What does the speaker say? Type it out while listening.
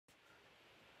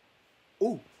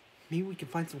Oh, maybe we can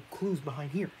find some clues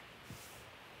behind here.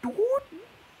 A clue!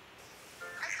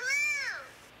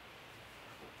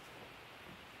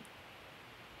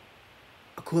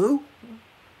 A clue?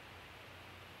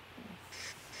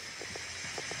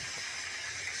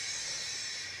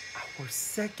 Our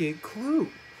second clue.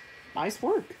 Nice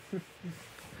work.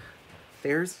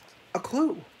 There's a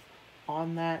clue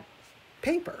on that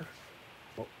paper.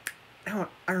 Well, now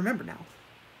I remember now.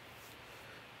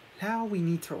 Now we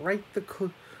need to write the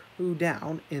clue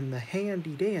down in the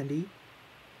handy dandy.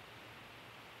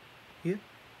 Yeah.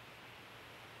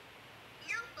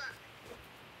 Notebook.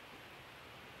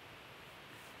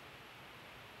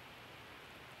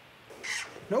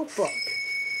 Notebook.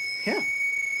 Yeah.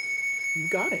 You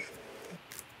got it.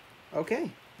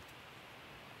 Okay.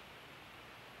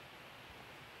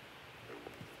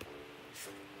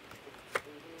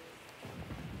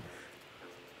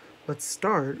 Let's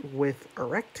start with a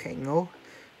rectangle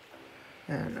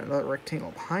and another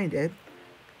rectangle behind it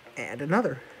and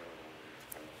another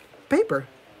paper.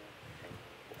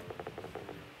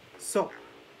 So,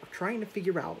 we're trying to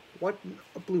figure out what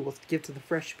blue was to give to the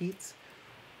fresh beets.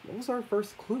 What was our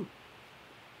first clue?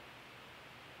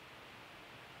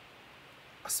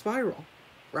 A spiral.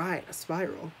 Right, a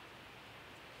spiral.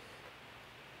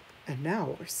 And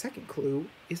now our second clue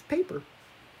is paper.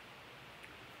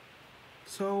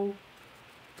 So,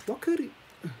 what could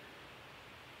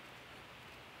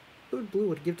blue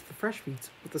would give to the fresh beets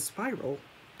with a spiral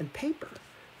and paper?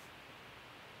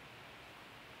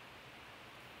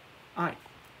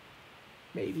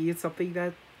 Maybe it's something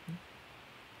that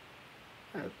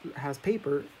has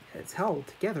paper that's held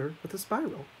together with a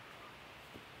spiral.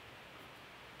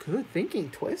 Good thinking,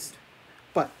 Twist.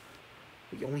 But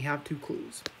we only have 2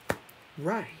 clues.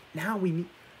 Right, now we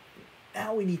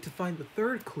need to find the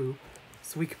third clue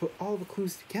so we can put all the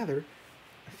clues together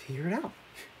and figure it out.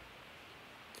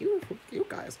 You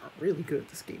guys are really good at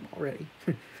this game already.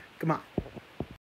 Come on.